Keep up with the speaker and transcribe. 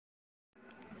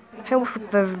Hey, what's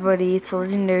up everybody, it's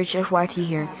Legendary Chef YT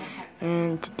here,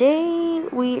 and today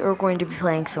we are going to be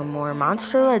playing some more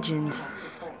Monster Legends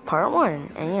Part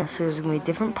 1, and yes, there's going to be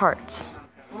different parts.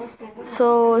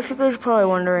 So, if you guys are probably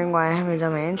wondering why I haven't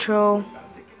done my intro,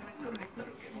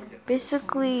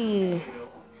 basically,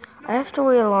 I have to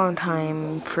wait a long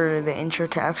time for the intro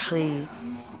to actually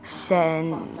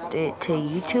send it to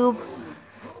YouTube,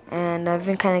 and I've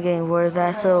been kind of getting bored of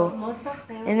that, so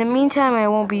in the meantime, I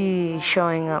won't be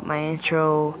showing up my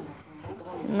intro.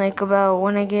 Like about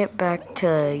when I get back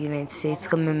to United States,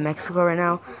 I'm in Mexico right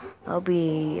now. I'll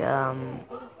be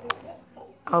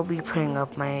putting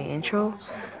up my intro,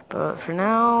 but for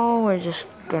now we're just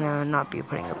gonna not be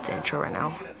putting up the intro right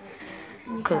now,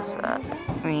 cause I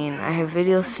mean I have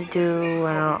videos to do.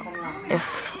 I don't if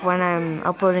when I'm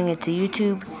uploading it to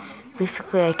YouTube,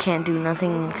 basically I can't do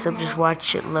nothing except just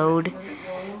watch it load.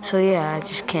 So yeah, I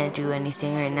just can't do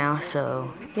anything right now.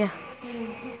 So yeah,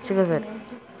 so guys,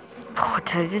 oh,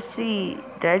 did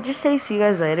I just say see you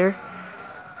guys later?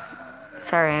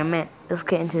 Sorry, I meant let's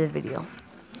get into the video.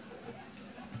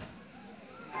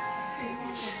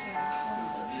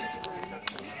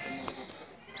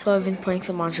 So I've been playing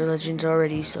some Monster Legends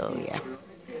already, so yeah.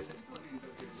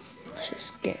 Let's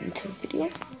just get into the video.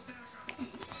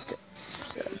 Let's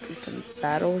do some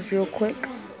battles real quick.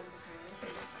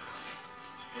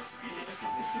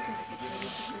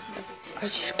 I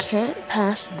just can't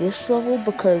pass this level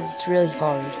because it's really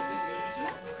hard.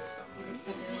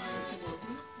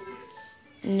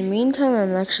 In the meantime,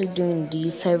 I'm actually doing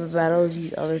these type of battles,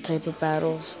 these other type of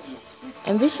battles.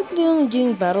 I'm basically only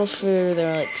doing battles for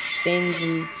their like spins,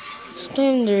 and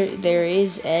sometimes there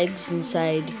is eggs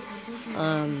inside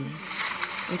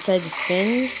inside the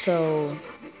spins, so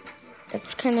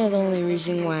that's kind of the only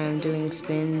reason why I'm doing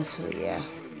spins. So yeah.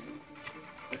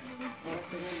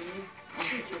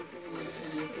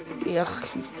 Ugh,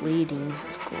 he's bleeding.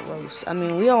 It's gross. I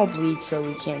mean, we all bleed, so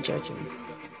we can't judge him.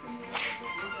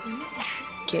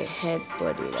 Get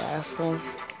head-butted, asshole.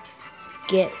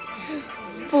 Get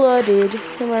flooded.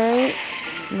 Am I right?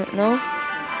 No?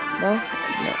 No?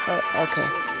 Okay.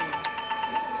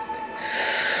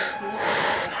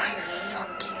 My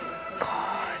fucking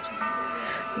god.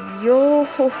 Yo.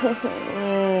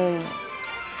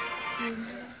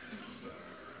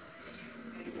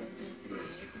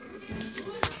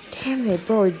 Damn it,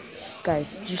 bro.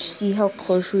 Guys, did you see how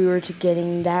close we were to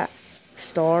getting that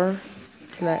star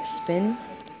for that spin?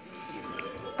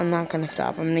 I'm not gonna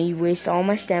stop. I'm gonna waste all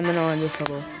my stamina on this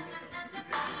level.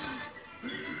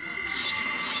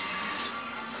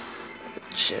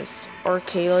 Just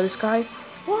RKO this guy.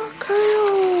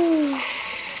 RKO!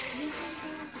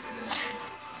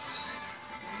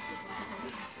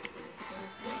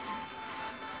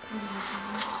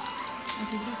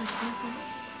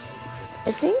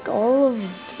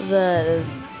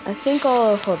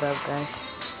 hold up guys.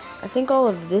 I think all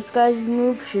of this guy's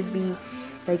moves should be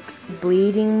like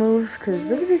bleeding moves, cause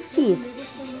look at his teeth.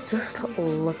 Just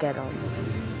look at him.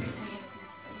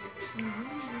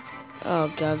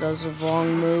 Oh god, that was a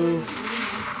wrong move.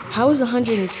 How is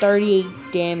 138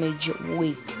 damage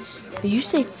weak? You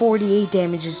say 48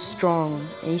 damage is strong,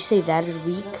 and you say that is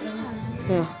weak?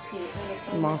 Yeah.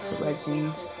 Monster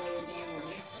Legends.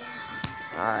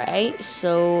 Alright,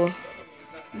 so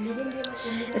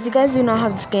if you guys do not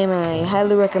have this game, I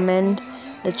highly recommend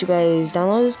that you guys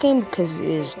download this game because it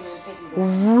is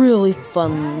really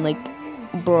fun. Like,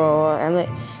 bro, I'm like,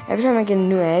 every time I get a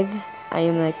new egg, I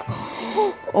am like,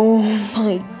 oh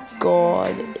my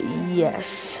god,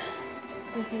 yes.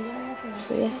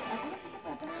 So yeah.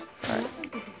 Alright,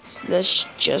 so let's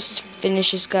just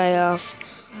finish this guy off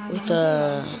with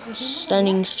a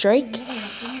stunning strike.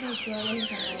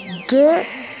 Get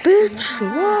bitch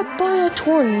slapped by a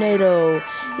tornado,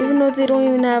 even though they don't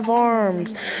even have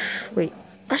arms. Wait,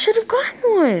 I should have gotten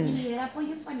one.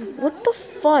 What the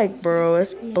fuck, bro?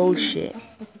 That's bullshit.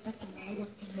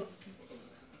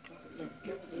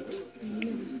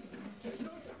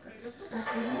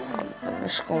 I'm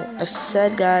just gonna, I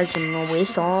said, guys, I'm gonna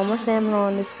waste all my stamina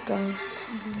on this guy.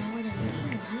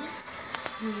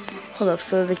 Hold up,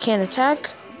 so they can't attack?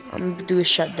 I'm gonna do a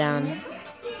shutdown.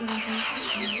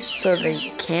 So they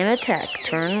can't attack.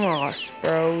 Turn lost,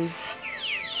 bros.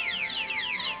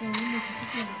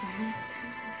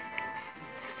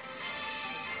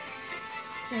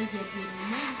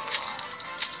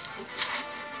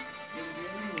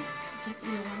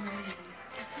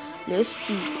 Let's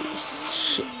do this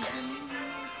shit.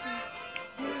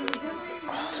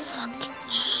 Oh, fucking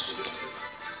shit.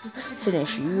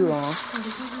 Finish you off.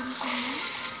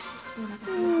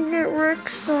 Get wrecked,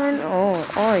 son.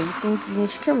 Oh, you think you need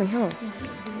to kill me, huh?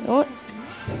 You know what?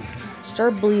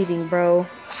 Start bleeding, bro.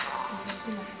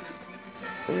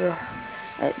 Ugh.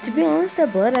 To be honest,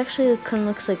 that blood actually kind of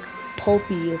looks like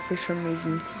pulpy for some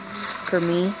reason. For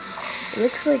me, it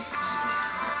looks like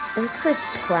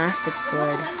plastic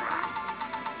blood.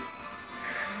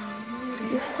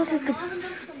 Look at the.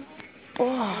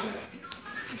 Oh.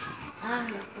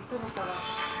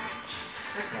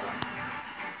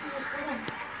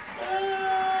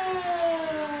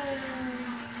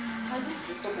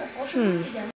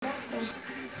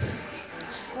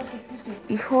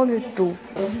 Hijo de tu.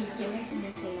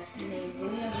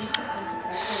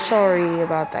 Sorry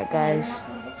about that, guys.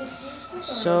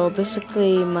 So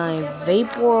basically, my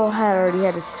Vapor had already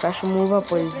had a special move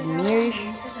up with his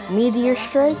Meteor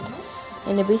Strike,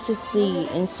 and it basically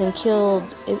instant killed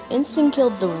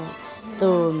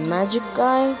the magic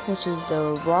guy, which is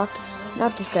the rock.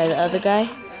 Not this guy, the other guy.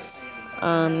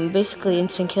 Basically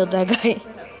instant killed that guy.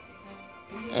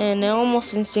 And I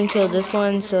almost instant killed this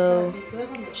one, so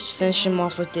just finish him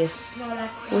off with this.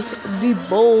 With the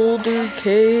boulder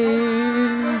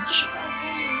cage.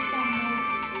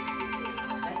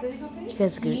 You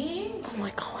guys get. Oh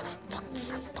my god, what the fuck does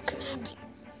that fucking happen?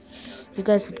 You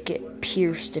guys would get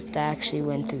pierced if that actually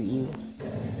went through you.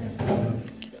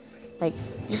 Like,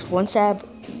 just one stab,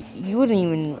 you would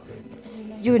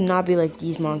not be like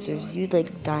these monsters. You'd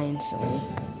like die instantly.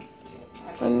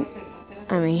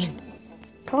 I mean,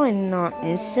 probably not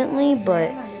instantly, but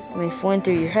I mean, if it went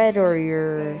through your head or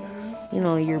your,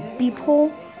 your beep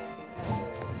hole,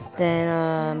 then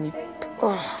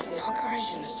oh fuck,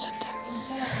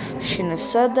 I shouldn't have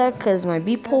said that because my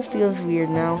beep hole feels weird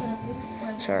now.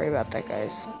 Sorry about that,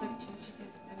 guys.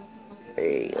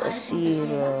 Hey, let's see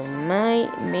the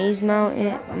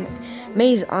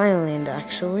Maze Island,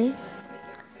 actually.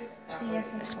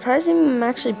 Surprisingly, I'm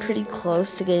actually pretty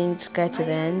close to getting this guy to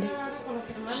the end.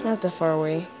 It's not that far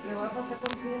away.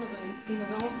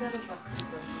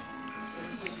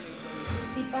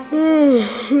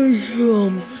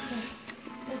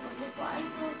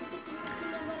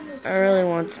 I really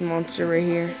want this monster right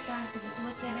here.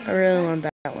 I really want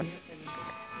that one.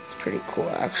 It's pretty cool,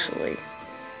 actually.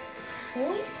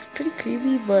 It's pretty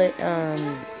creepy, but I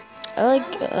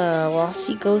like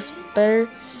Losty Ghost better.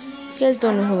 If you guys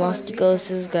don't know who Losty Ghost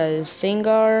is, guys,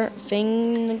 Fingar.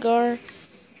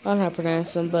 I don't know how to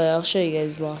pronounce them, but I'll show you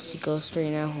guys Losty Ghost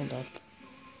right now. Hold up.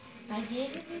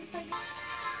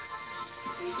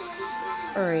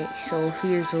 Alright, so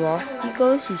here's Losty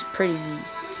Ghost. He's pretty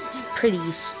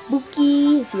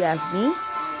spooky, if you ask me.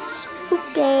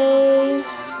 Spooky.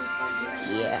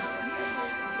 Yeah.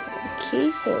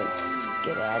 Okay, so let's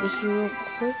get out of here real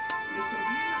quick.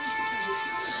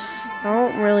 I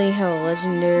don't really have a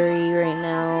legendary right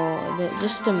now.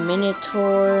 Just a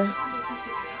Minotaur.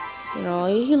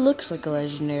 He looks like a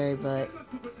legendary, but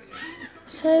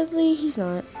sadly, he's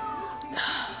not.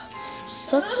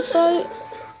 Sucks about it.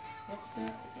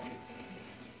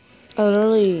 I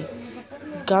literally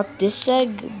got this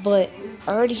egg, but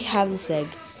I already have this egg.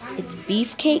 It's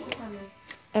beefcake,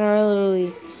 and I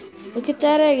literally look at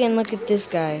that egg and look at this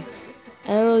guy.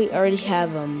 I literally already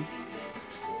have them.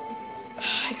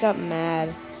 I got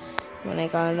mad when I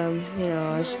got them.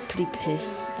 I was pretty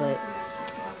pissed, but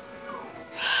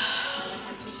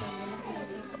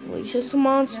at least it's a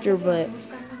monster, but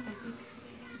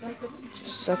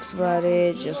sucks about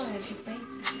it. Just fucking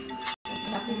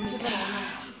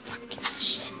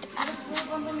shit.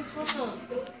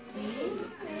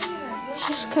 It's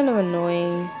just kind of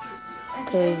annoying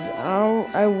because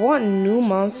I want new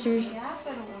monsters,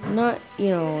 not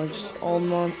just old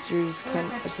monsters.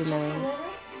 It's annoying.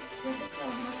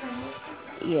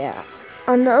 Yeah.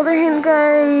 On the other hand,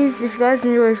 guys, if you guys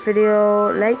enjoy this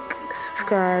video, like,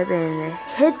 subscribe, and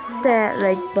hit that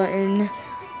like button.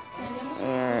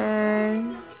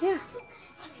 And yeah,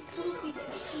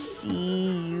 see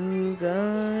you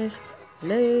guys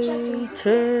later.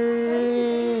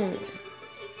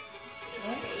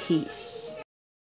 Peace.